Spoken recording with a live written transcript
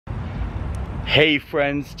Hey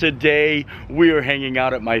friends, today we are hanging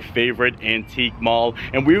out at my favorite antique mall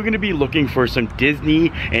and we're going to be looking for some Disney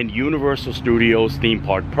and Universal Studios theme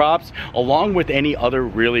park props along with any other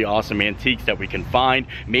really awesome antiques that we can find,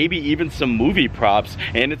 maybe even some movie props.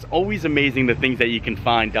 And it's always amazing the things that you can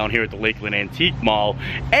find down here at the Lakeland Antique Mall.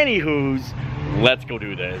 Anywho's, let's go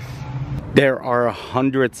do this. There are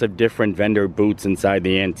hundreds of different vendor booths inside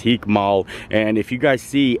the antique mall, and if you guys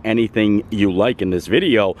see anything you like in this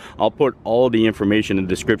video, I'll put all the information in the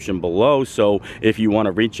description below, so if you want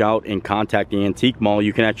to reach out and contact the antique mall,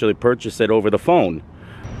 you can actually purchase it over the phone.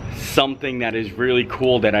 Something that is really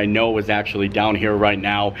cool that I know is actually down here right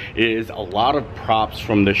now is a lot of props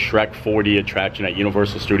from the Shrek 4D attraction at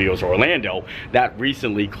Universal Studios Orlando that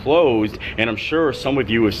recently closed, and I'm sure some of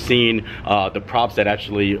you have seen the props that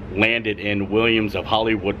actually landed in Williams of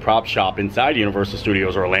Hollywood prop shop inside Universal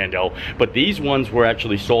Studios Orlando, but these ones were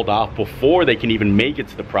actually sold off before they can even make it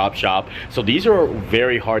to the prop shop, so these are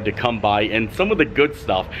very hard to come by, and some of the good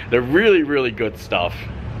stuff, they're really good stuff.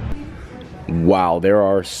 Wow, there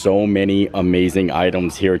are so many amazing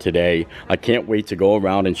items here today. I can't wait to go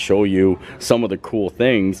around and show you some of the cool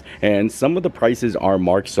things, and some of the prices are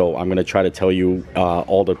marked, so I'm going to try to tell you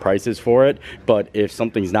all the prices for it. But if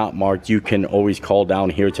something's not marked, you can always call down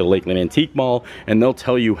here to Lakeland Antique Mall and they'll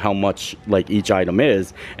tell you how much like each item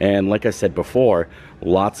is. And like I said before,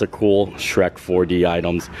 lots of cool Shrek 4D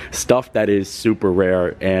items, stuff that is super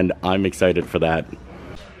rare, and I'm excited for that.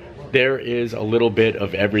 There is a little bit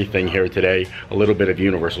of everything here today. A little bit of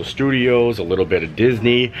Universal Studios, a little bit of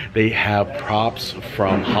Disney. They have props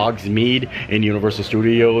from Hogsmeade and Universal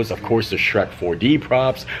Studios. Of course, the Shrek 4D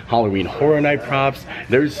props, Halloween Horror Night props.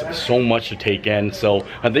 There's so much to take in. So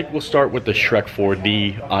I think we'll start with the Shrek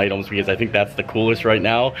 4D items because I think that's the coolest right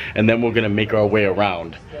now. And then we're gonna make our way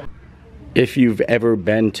around. If you've ever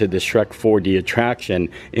been to the Shrek 4D attraction,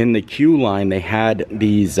 in the queue line they had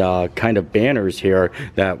these kind of banners here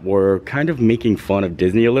that were kind of making fun of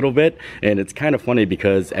Disney a little bit, and it's kind of funny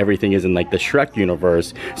because everything is in like the Shrek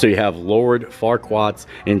universe. So you have Lord Farquaad's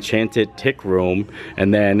Enchanted Tick Room,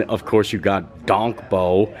 and then of course you got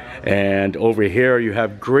Donkbo, and over here you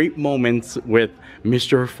have Great Moments with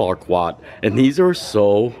Mr. Farquaad, and these are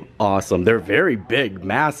so awesome. They're very big,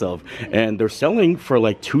 massive, and they're selling for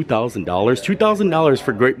like $2,000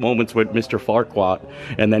 for Great Moments with Mr. Farquaad,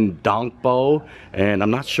 and then Donkbo, and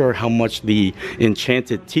I'm not sure how much the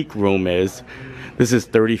Enchanted Teak Room is. This is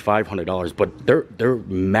 $3,500, but they're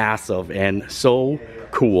massive and so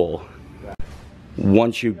cool.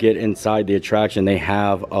 Once you get inside the attraction, they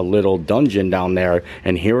have a little dungeon down there,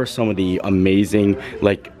 and here are some of the amazing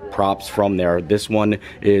like props from there. This one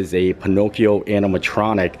is a Pinocchio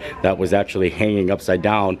animatronic that was actually hanging upside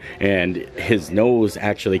down, and his nose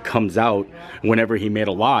actually comes out whenever he made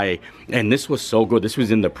a lie, and this was so good. This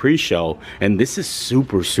was in the pre-show, and this is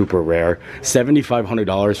super rare.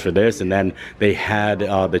 $7,500 for this. And then they had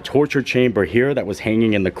the torture chamber here that was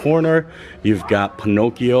hanging in the corner. You've got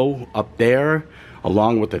Pinocchio up there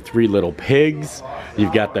along with the three little pigs.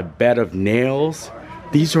 You've got the bed of nails.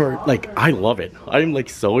 These are like, I love it. I'm like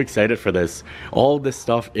so excited for this. All this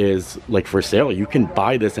stuff is like for sale. You can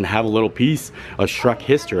buy this and have a little piece of Shrek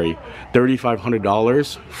history.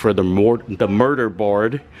 $3,500 for the murder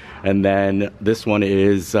board. And then this one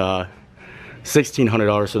is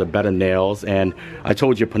 $1,600 for the bed of nails. And I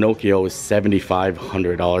told you Pinocchio is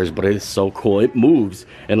 $7,500, but it is so cool. It moves.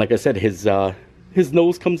 And like I said, his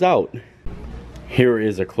nose comes out. Here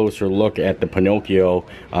is a closer look at the Pinocchio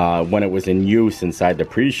when it was in use inside the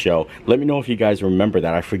pre-show. Let me know if you guys remember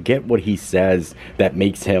that. I forget what he says that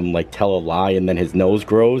makes him like tell a lie and then his nose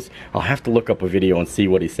grows. I'll have to look up a video and see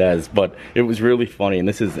what he says, but it was really funny, and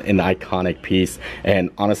this is an iconic piece. And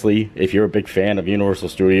honestly, if you're a big fan of Universal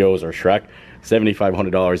Studios or Shrek,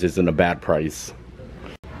 $7,500 isn't a bad price.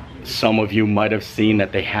 Some of you might have seen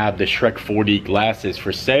that they have the Shrek 4D glasses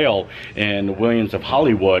for sale in Williams of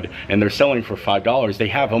Hollywood, and they're selling for $5. They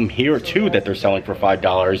have them here too that they're selling for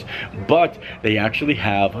 $5, but they actually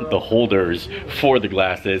have the holders for the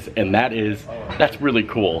glasses, and that's really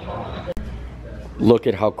cool. Look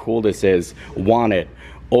at how cool this is. Want it.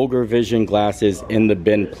 Ogre Vision glasses in the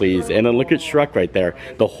bin, please. And then look at Shrek right there.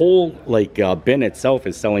 The whole like bin itself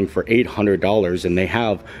is selling for $800, and they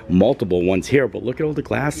have multiple ones here, but look at all the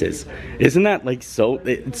glasses. Isn't that like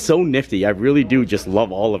it's so nifty? I really do just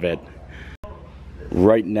love all of it.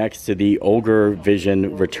 Right next to the Ogre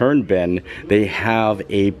Vision return bin, they have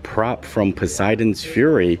a prop from Poseidon's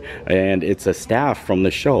Fury, and it's a staff from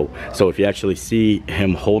the show. So if you actually see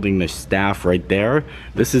him holding the staff right there,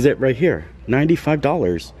 this is it right here.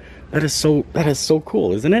 $95. That is so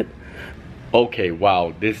cool, isn't it? Okay,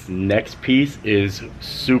 wow, this next piece is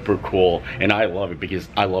super cool, and I love it because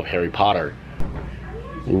I love Harry Potter.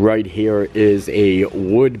 Right here is a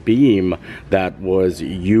wood beam that was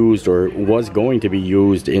used or was going to be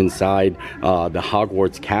used inside the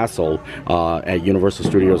Hogwarts castle at Universal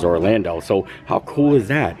Studios Orlando. So how cool is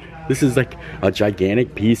that? This is like a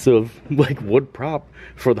gigantic piece of like wood prop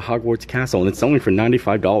for the Hogwarts castle, and it's selling for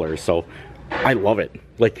 $95. So I love it.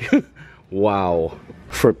 Like, wow.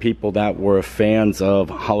 For people that were fans of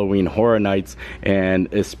Halloween Horror Nights,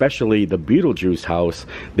 and especially the Beetlejuice house,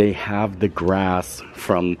 they have the grass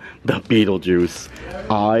from the Beetlejuice.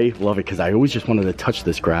 I love it because I always just wanted to touch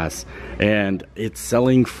this grass, and it's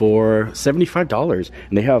selling for $75,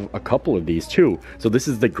 and they have a couple of these too. So this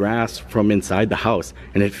is the grass from inside the house,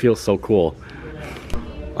 and it feels so cool.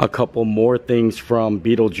 A couple more things from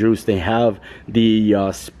Beetlejuice. They have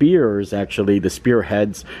the spears, actually the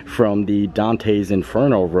spearheads from the Dante's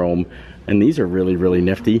Inferno room, and these are really, really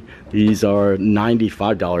nifty. These are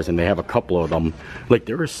 $95, and they have a couple of them. Like,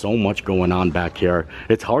 there is so much going on back here.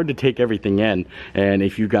 It's hard to take everything in, and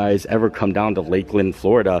if you guys ever come down to Lakeland,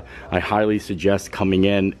 Florida, I highly suggest coming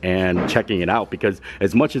in and checking it out, because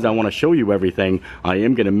as much as I want to show you everything, I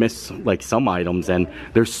am going to miss like some items, and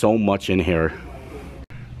there's so much in here.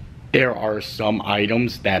 There are some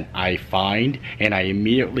items that I find and I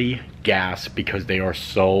immediately gasp because they are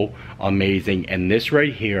so amazing, and this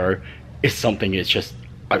right here is something. It's just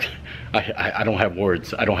I don't have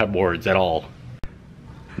words. I don't have words at all.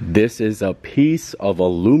 This is a piece of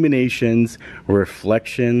Illuminations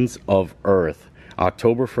Reflections of Earth,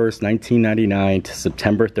 October 1st, 1999 to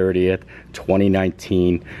September 30th,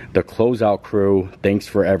 2019. The closeout crew, thanks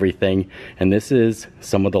for everything. And this is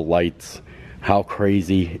some of the lights. How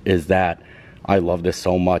crazy is that? I love this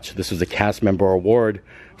so much. This was a cast member award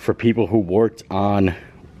for people who worked on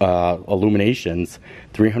Illuminations.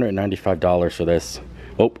 $395 for this.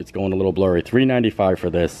 Oh, it's going a little blurry. $395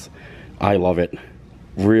 for this. I love it.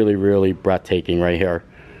 Really, really breathtaking right here.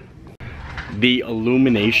 The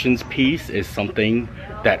Illuminations piece is something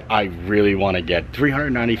that I really want to get.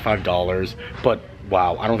 $395, but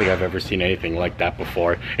wow, I don't think I've ever seen anything like that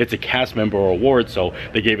before. It's a cast member award, so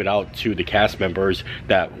they gave it out to the cast members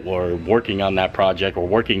that were working on that project or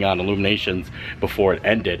working on Illuminations before it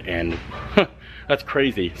ended, and that's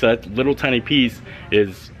crazy. So that little tiny piece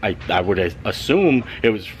is, I would assume it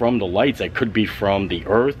was from the lights. It could be from the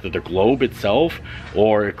Earth or the globe itself,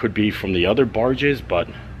 or it could be from the other barges, but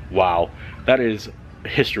wow, that is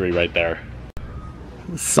history right there.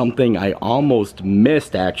 Something I almost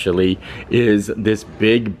missed actually is this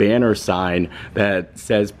big banner sign that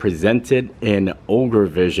says presented in Ogre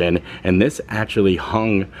Vision, and this actually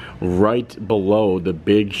hung right below the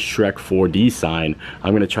big Shrek 4D sign.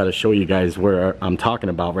 I'm gonna try to show you guys where I'm talking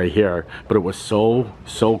about right here, but it was so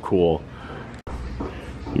cool.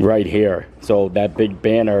 Right here. So that big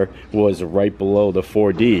banner was right below the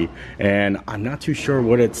 4D, and I'm not too sure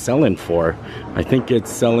what it's selling for. I think it's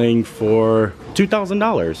selling for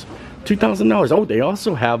 $2,000. $2,000. Oh, they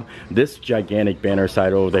also have this gigantic banner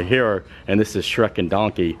side over here, and this is Shrek and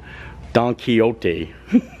Don Quixote.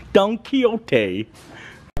 Don Quixote.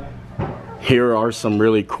 Here are some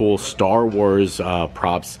really cool Star Wars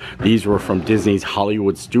props. These were from Disney's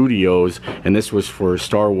Hollywood Studios, and this was for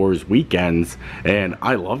Star Wars weekends, and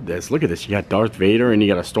I love this. Look at this. You got Darth Vader and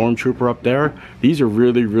you got a stormtrooper up there. These are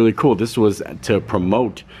really cool. This was to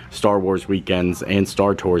promote Star Wars weekends and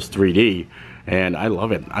Star Tours 3D, and I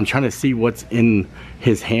love it. I'm trying to see what's in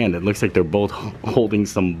his hand. It looks like they're both holding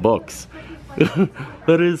some books.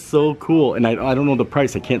 That is so cool, and I don't know the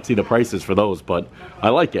price. I can't see the prices for those, but I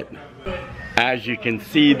like it. As you can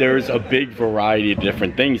see, there's a big variety of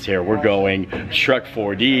different things here. We're going Shrek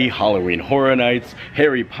 4D, Halloween Horror Nights,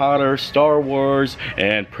 Harry Potter, Star Wars,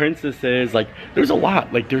 and princesses. Like, there's a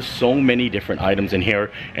lot. Like, there's so many different items in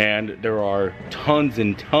here, and there are tons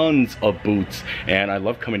and tons of booths. And I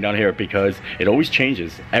love coming down here because it always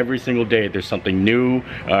changes. Every single day there's something new,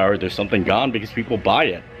 or there's something gone because people buy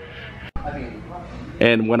it.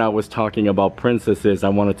 And when I was talking about princesses, I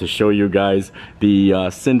wanted to show you guys the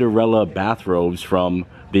Cinderella bathrobes from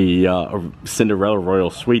the Cinderella Royal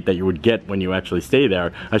Suite that you would get when you actually stay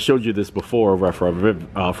there. I showed you this before over at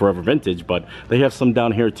Forever Vintage, but they have some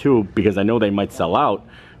down here too because I know they might sell out.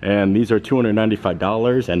 And these are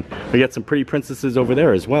 $295, and we got some pretty princesses over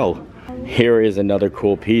there as well. Here is another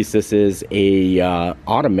cool piece. This is a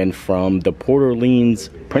ottoman from the Port Orleans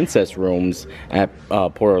Princess Rooms at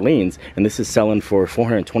Port Orleans, and this is selling for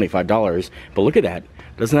 $425. But look at that.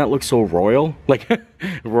 Doesn't that look so royal? Like,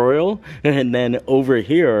 royal? And then over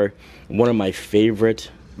here, one of my favorite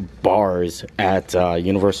bars at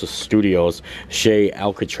Universal Studios Chez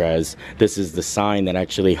Alcatraz. This is the sign that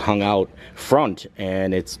actually hung out front,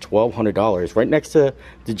 and it's $1,200 right next to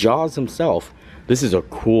the Jaws himself. This is a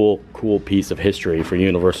cool piece of history for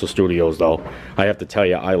Universal Studios, though. I have to tell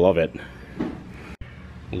you, I love it.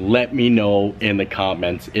 Let me know in the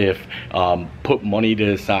comments if, put money to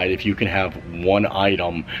the side, if you can have one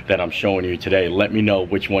item that I'm showing you today. Let me know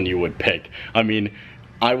which one you would pick. I mean,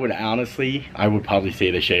 I would probably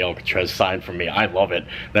say the Chez Alcatraz sign for me. I love it.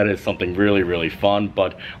 That is something really fun.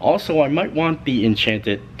 But also I might want the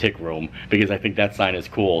Enchanted Tick Room, because I think that sign is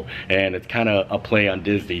cool. And it's kind of a play on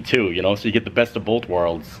Disney too, you know, so you get the best of both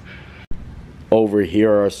worlds. Over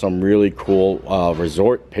here are some really cool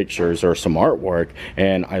resort pictures or some artwork,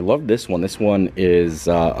 and I love this one. This one is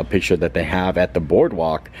a picture that they have at the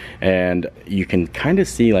boardwalk, and you can kind of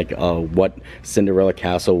see like what Cinderella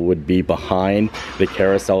Castle would be behind the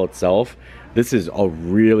carousel itself. This is a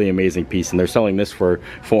really amazing piece, and they're selling this for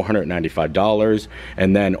 $495.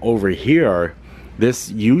 And then over here,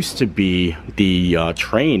 this used to be the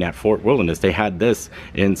train at Fort Wilderness. They had this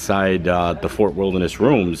inside the Fort Wilderness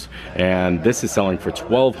rooms, and this is selling for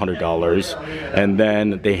 $1,200. And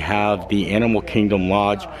then they have the Animal Kingdom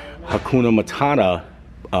Lodge Hakuna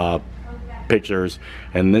Matata pictures,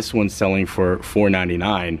 and this one's selling for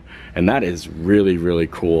 $499, and that is really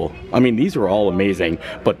cool. I mean, these are all amazing,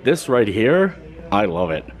 but this right here, I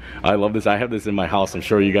love it. I love this. I have this in my house. I'm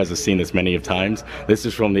sure you guys have seen this many of times. This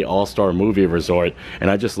is from the All-Star Movie Resort,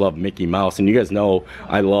 and I just love Mickey Mouse. And you guys know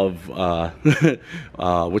I love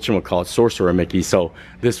whatchamacallit, Sorcerer Mickey. So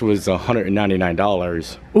this was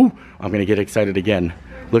 $199. Ooh, I'm gonna get excited again.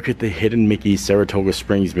 Look at the hidden Mickey Saratoga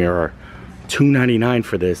Springs mirror. $299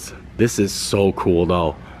 for this. This is so cool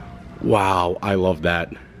though. Wow, I love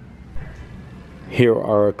that. Here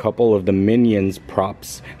are a couple of the Minions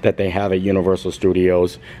props that they have at Universal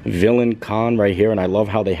Studios. Villain Con right here, and I love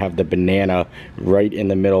how they have the banana right in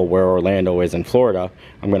the middle where Orlando is in Florida.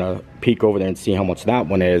 I'm gonna peek over there and see how much that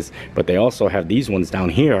one is, but they also have these ones down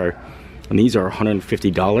here, and these are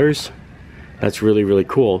 $150. That's really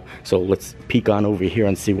cool. So let's peek on over here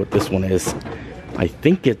and see what this one is. I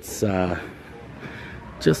think it's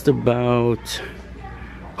just about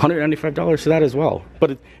 $195 for that as well,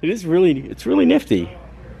 but it's really nifty.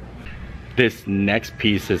 This next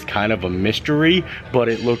piece is kind of a mystery, but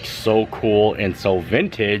it looks so cool and so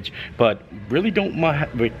vintage, but really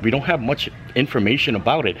we don't have much information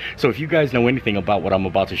about it. So if you guys know anything about what I'm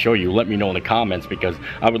about to show you, let me know in the comments, because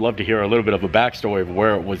I would love to hear a little bit of a backstory of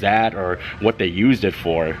where it was at or what they used it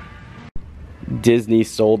for. Disney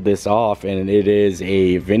sold this off, and it is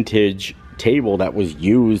a vintage table that was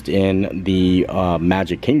used in the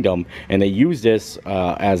Magic Kingdom, and they use this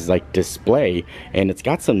as like display, and it's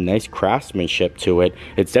got some nice craftsmanship to it.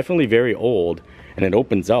 It's definitely very old, and it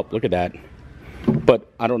opens up. Look at that.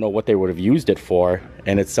 But I don't know what they would have used it for,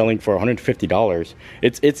 and it's selling for $150.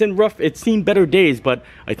 It's seen better days, but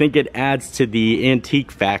I think it adds to the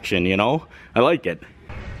antique faction, you know? I like it.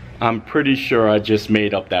 I'm pretty sure I just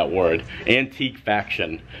made up that word, antique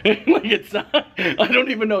faction. Like, it's not, I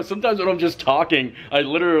don't even know. Sometimes when I'm just talking, I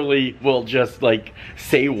literally will just like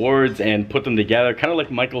say words and put them together, kind of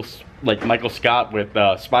like Michael Scott with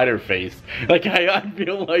Spider Face. Like I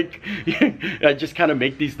feel like I just kind of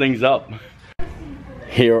make these things up.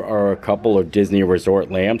 Here are a couple of Disney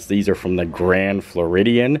Resort lamps. These are from the Grand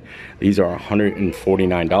Floridian. These are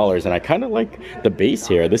 $149, and I kind of like the base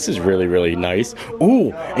here. This is really nice.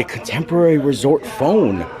 Ooh, a contemporary resort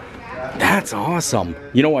phone. That's awesome.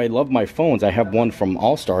 You know, I love my phones. I have one from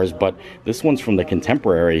All Stars, but this one's from the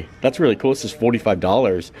Contemporary. That's really cool. This is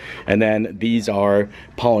 $45. And then these are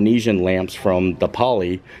Polynesian lamps from the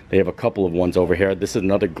Poly. They have a couple of ones over here. This is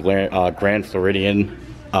another Grand Floridian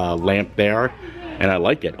lamp there. And I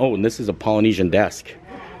like it. Oh, and this is a Polynesian desk.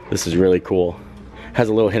 This is really cool. Has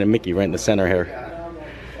a little hidden Mickey right in the center here.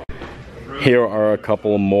 Here are a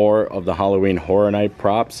couple more of the Halloween Horror Night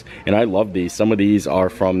props, and I love these. Some of these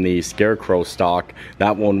are from the Scarecrow stock.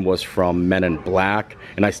 That one was from Men in Black,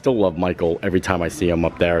 and I still love Michael every time I see him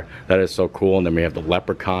up there. That is so cool. And then we have the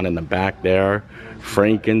Leprechaun in the back there,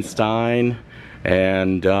 Frankenstein,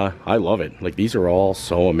 and I love it. Like, these are all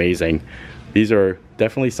so amazing. These are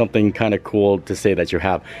definitely something kind of cool to say that you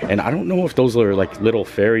have. And I don't know if those are like little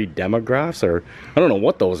fairy demographs, or I don't know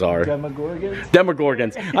what those are. Demogorgons?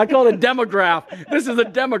 Demogorgons. I call it demograph. This is a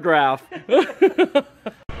demograph.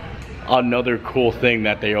 Another cool thing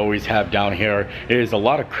that they always have down here is a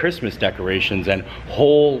lot of Christmas decorations and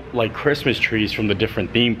whole like Christmas trees from the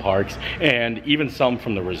different theme parks, and even some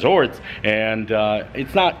from the resorts. And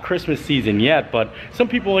it's not Christmas season yet, but some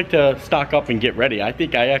people like to stock up and get ready. I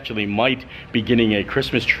think I actually might be getting a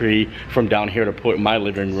Christmas tree from down here to put in my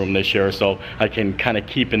living room this year, so I can kind of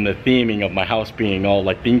keep in the theming of my house being all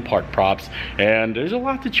like theme park props. And there's a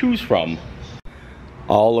lot to choose from.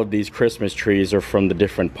 All of these Christmas trees are from the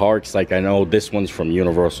different parks. Like I know this one's from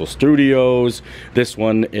Universal Studios. This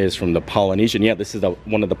one is from the Polynesian. Yeah, this is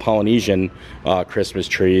one of the Polynesian Christmas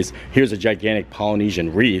trees. Here's a gigantic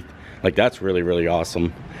Polynesian wreath. Like that's really, really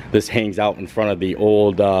awesome. This hangs out in front of the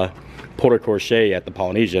old Porte Cochere at the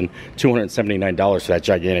Polynesian. $279 for that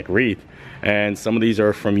gigantic wreath. And some of these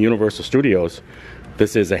are from Universal Studios.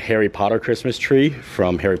 This is a Harry Potter Christmas tree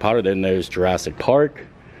from Harry Potter. Then there's Jurassic Park.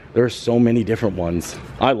 There are so many different ones.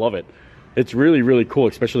 I love it. It's really, really cool,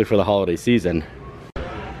 especially for the holiday season.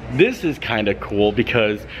 This is kind of cool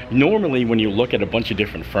because normally when you look at a bunch of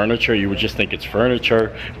different furniture, you would just think it's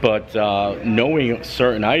furniture. But knowing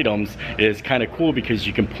certain items is kind of cool because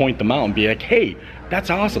you can point them out and be like, hey, that's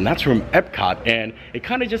awesome. That's from Epcot. And it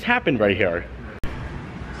kind of just happened right here.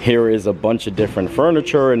 Here is a bunch of different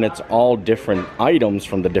furniture, and it's all different items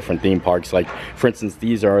from the different theme parks. Like, for instance,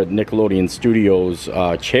 these are Nickelodeon Studios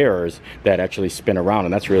chairs that actually spin around,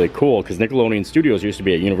 and that's really cool because Nickelodeon Studios used to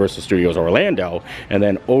be at Universal Studios Orlando. And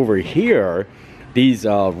then over here, these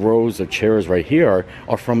rows of chairs right here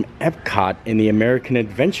are from Epcot in the American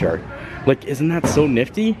Adventure. Like, isn't that so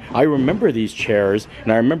nifty? I remember these chairs,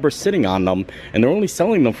 and I remember sitting on them, and they're only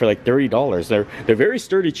selling them for like $30. They're very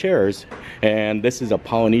sturdy chairs, and this is a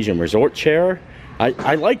Polynesian resort chair.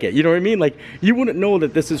 I like it, you know what I mean? Like, you wouldn't know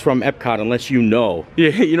that this is from Epcot unless you know.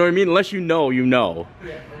 You know what I mean? Unless you know, you know.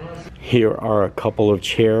 Here are a couple of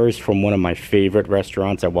chairs from one of my favorite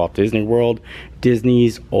restaurants at Walt Disney World,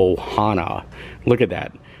 Disney's Ohana. Look at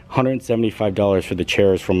that. $175 for the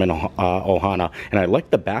chairs from Ohana, and I like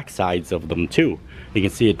the back sides of them too. You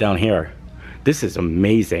can see it down here. This is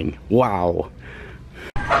amazing. Wow.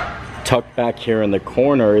 Tucked back here in the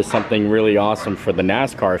corner is something really awesome for the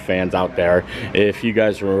NASCAR fans out there. If you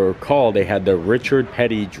guys recall, they had the Richard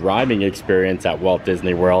Petty driving experience at Walt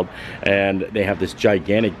Disney World, and they have this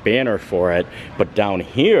gigantic banner for it. But down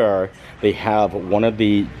here, they have one of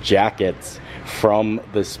the jackets from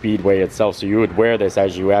the speedway itself, so you would wear this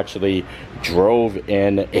as you actually drove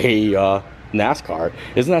in a NASCAR.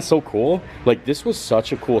 Isn't that so cool? Like, this was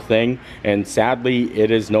such a cool thing, and sadly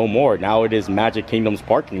it is no more. Now it is Magic Kingdom's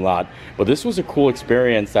parking lot, but this was a cool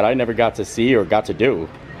experience that I never got to see or got to do.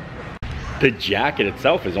 The jacket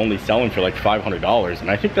itself is only selling for like $500,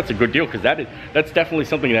 and I think that's a good deal because that's definitely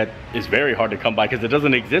something that is very hard to come by because it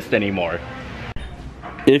doesn't exist anymore.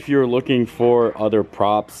 If you're looking for other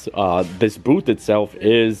props, this booth itself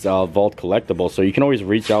is Vault Collectible, so you can always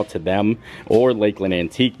reach out to them or Lakeland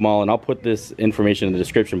Antique Mall, and I'll put this information in the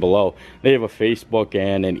description below. They have a Facebook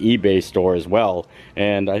and an eBay store as well,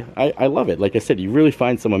 and I love it. Like I said, you really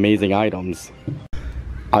find some amazing items.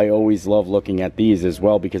 I always love looking at these as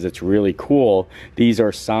well because it's really cool. These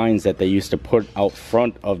are signs that they used to put out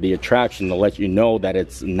front of the attraction to let you know that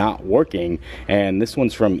it's not working. And this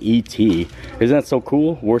one's from E.T. Isn't that so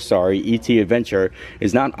cool? We're sorry, E.T. Adventure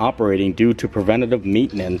is not operating due to preventative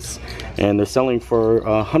maintenance. And they're selling for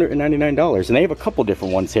 $199. And they have a couple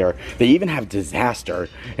different ones here. They even have Disaster.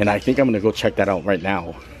 And I think I'm going to go check that out right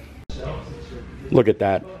now. Look at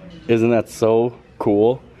that. Isn't that so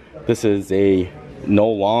cool? This is a no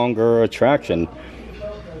longer attraction.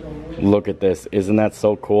 Look at this. Isn't that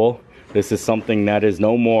so cool? This is something that is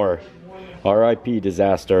no more. R.I.P.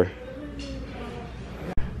 Disaster.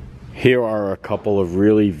 Here are a couple of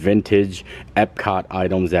really vintage Epcot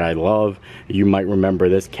items that I love. You might remember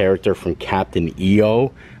this character from Captain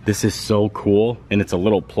EO. This is so cool, and it's a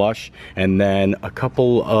little plush. And then a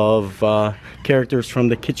couple of characters from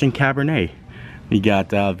the Kitchen Cabernet. We got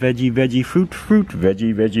veggie, fruit,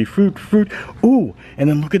 veggie, fruit. Ooh, and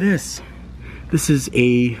then look at this. This is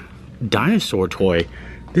a dinosaur toy.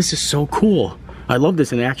 This is so cool. I love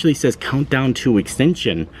this, and it actually says countdown to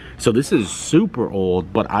extinction. So this is super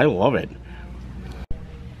old, but I love it.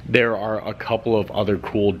 There are a couple of other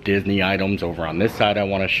cool Disney items over on this side I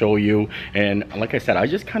want to show you. And like I said, I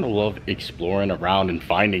just kind of love exploring around and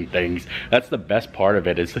finding things. That's the best part of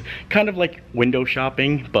it. It's kind of like window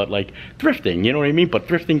shopping, but like thrifting, you know what I mean? But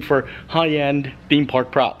thrifting for high-end theme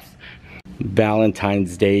park props.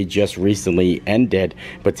 Valentine's Day just recently ended,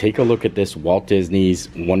 but take a look at this Walt Disney's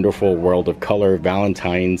Wonderful World of Color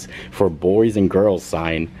Valentine's for Boys and Girls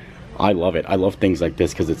sign. I love it. I love things like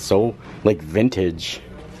this because it's so like vintage.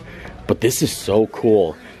 But this is so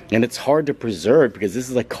cool. And it's hard to preserve because this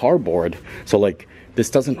is like cardboard. So like this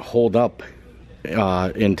doesn't hold up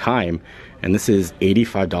in time. And this is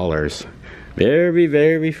 $85. Very,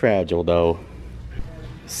 very fragile though.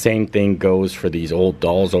 Same thing goes for these old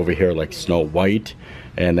dolls over here like Snow White.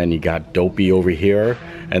 And then you got Dopey over here.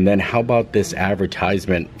 And then how about this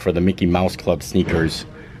advertisement for the Mickey Mouse Club sneakers?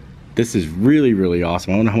 This is really, really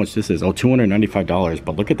awesome. I don't know how much this is. Oh, $295.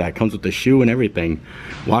 But look at that. It comes with the shoe and everything.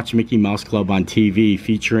 Watch Mickey Mouse Club on TV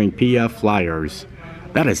featuring PF flyers.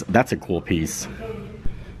 That's a cool piece.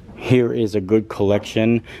 Here is a good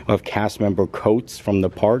collection of cast member coats from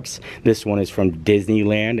the parks. This one is from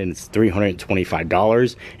Disneyland and it's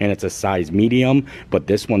 $325 and it's a size medium. But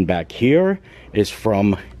this one back here is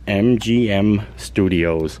from MGM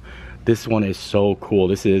Studios. This one is so cool.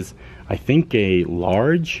 This is, I think, a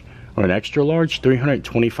large or an extra large.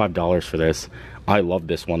 $325 for this. I love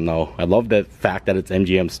this one though. I love the fact that it's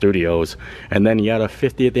MGM Studios. And then you got a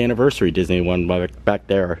 50th anniversary Disney one back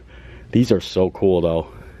there. These are so cool though.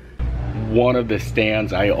 One of the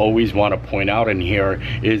stands I always want to point out in here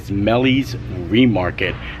is Melly's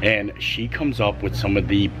Remarket, and she comes up with some of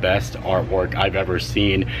the best artwork I've ever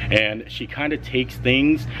seen, and she kind of takes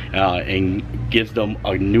things and gives them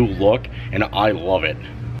a new look, and I love it.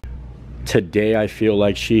 Today I feel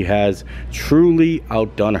like she has truly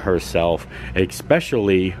outdone herself,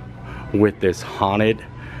 especially with this haunted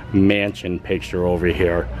mansion picture over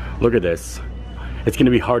here. Look at this. It's going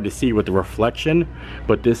to be hard to see with the reflection,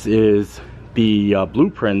 but this is the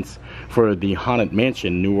blueprints for the Haunted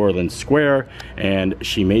Mansion, New Orleans Square, and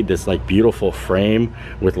she made this like beautiful frame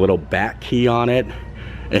with a little bat key on it,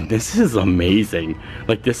 and this is amazing.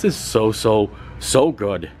 Like this is so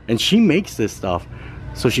good, and she makes this stuff.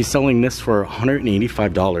 So she's selling this for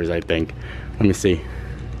 $185, I think. Let me see.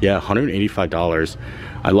 Yeah, $185.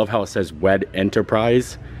 I love how it says Wed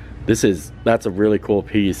Enterprise. That's a really cool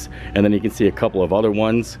piece. And then you can see a couple of other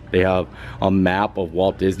ones. They have a map of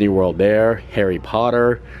Walt Disney World there, Harry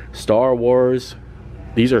Potter, Star Wars.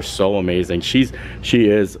 These are so amazing. She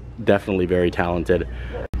is definitely very talented.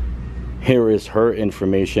 Here is her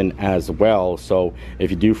information as well. So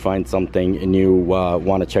if you do find something and you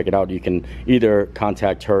want to check it out, you can either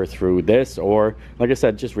contact her through this, or like I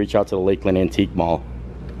said, just reach out to the Lakeland Antique Mall.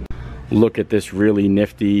 Look at this really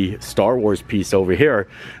nifty Star Wars piece over here.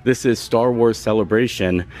 This is Star Wars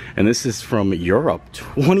Celebration, and this is from Europe,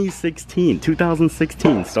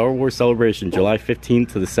 2016 Star Wars Celebration, July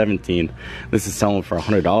 15th to the 17th. This is selling for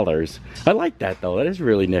 $100. I like that though. That is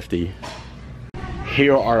really nifty.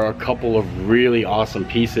 Here are a couple of really awesome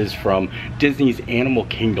pieces from Disney's Animal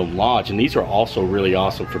Kingdom Lodge, and these are also really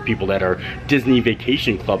awesome for people that are Disney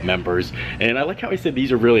Vacation Club members. And I like how I said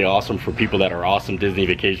these are really awesome for people that are awesome Disney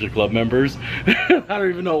Vacation Club members. I don't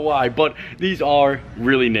even know why, but these are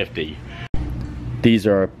really nifty. These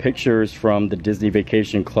are pictures from the Disney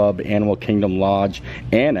Vacation Club Animal Kingdom Lodge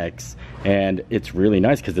Annex, and it's really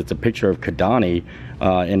nice because it's a picture of Kidani,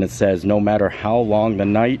 and it says, "No matter how long the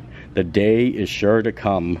night, the day is sure to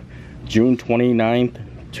come. June 29th,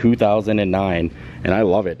 2009. And I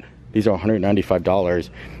love it. These are $195.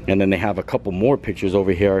 And then they have a couple more pictures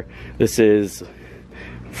over here. This is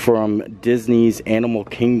from Disney's Animal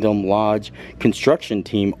Kingdom Lodge construction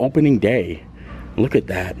team opening day. Look at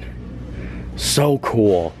that. So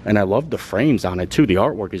cool. And I love the frames on it too. The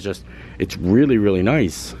artwork is just, it's really, really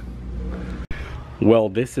nice. Well,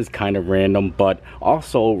 this is kind of random, but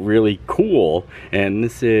also really cool. And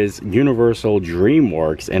this is Universal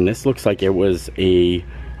DreamWorks, and this looks like it was an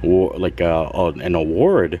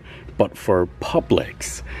award, but for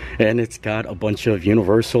Publix. And it's got a bunch of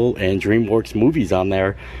Universal and DreamWorks movies on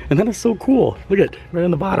there, and that is so cool. Look at right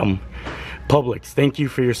on the bottom. Publix, thank you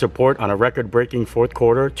for your support on a record-breaking fourth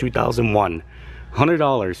quarter 2001.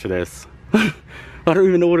 $100 for this. I don't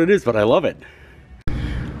even know what it is, but I love it.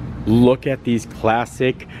 Look at these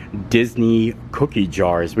classic Disney cookie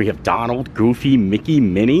jars. We have Donald, Goofy, Mickey,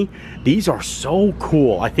 Minnie. These are so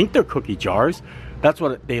cool. I think they're cookie jars. That's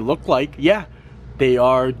what they look like. Yeah, they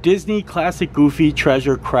are Disney Classic Goofy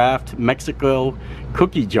Treasure Craft Mexico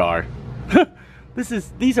cookie jar.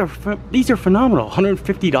 These are phenomenal.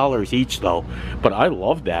 $150 each though. But I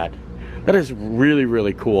love that. That is really,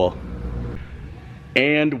 really cool.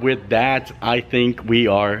 And with that, I think we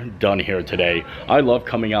are done here today. I love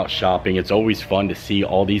coming out shopping. It's always fun to see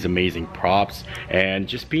all these amazing props and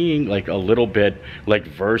just being like a little bit like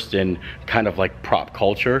versed in kind of like prop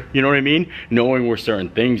culture, you know what I mean? Knowing where certain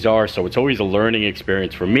things are. So it's always a learning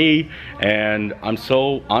experience for me, and I'm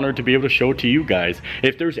so honored to be able to show it to you guys.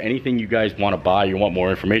 If there's anything you guys want to buy, you want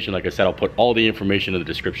more information, like I said, I'll put all the information in the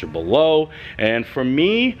description below. And for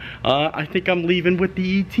me, I think I'm leaving with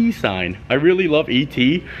the ET sign. I really love ET.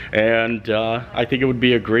 ET, and I think it would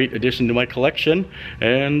be a great addition to my collection,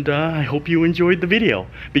 and I hope you enjoyed the video,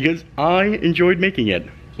 because I enjoyed making it.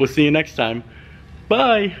 We'll see you next time.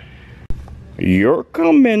 Bye! You're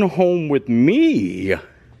coming home with me.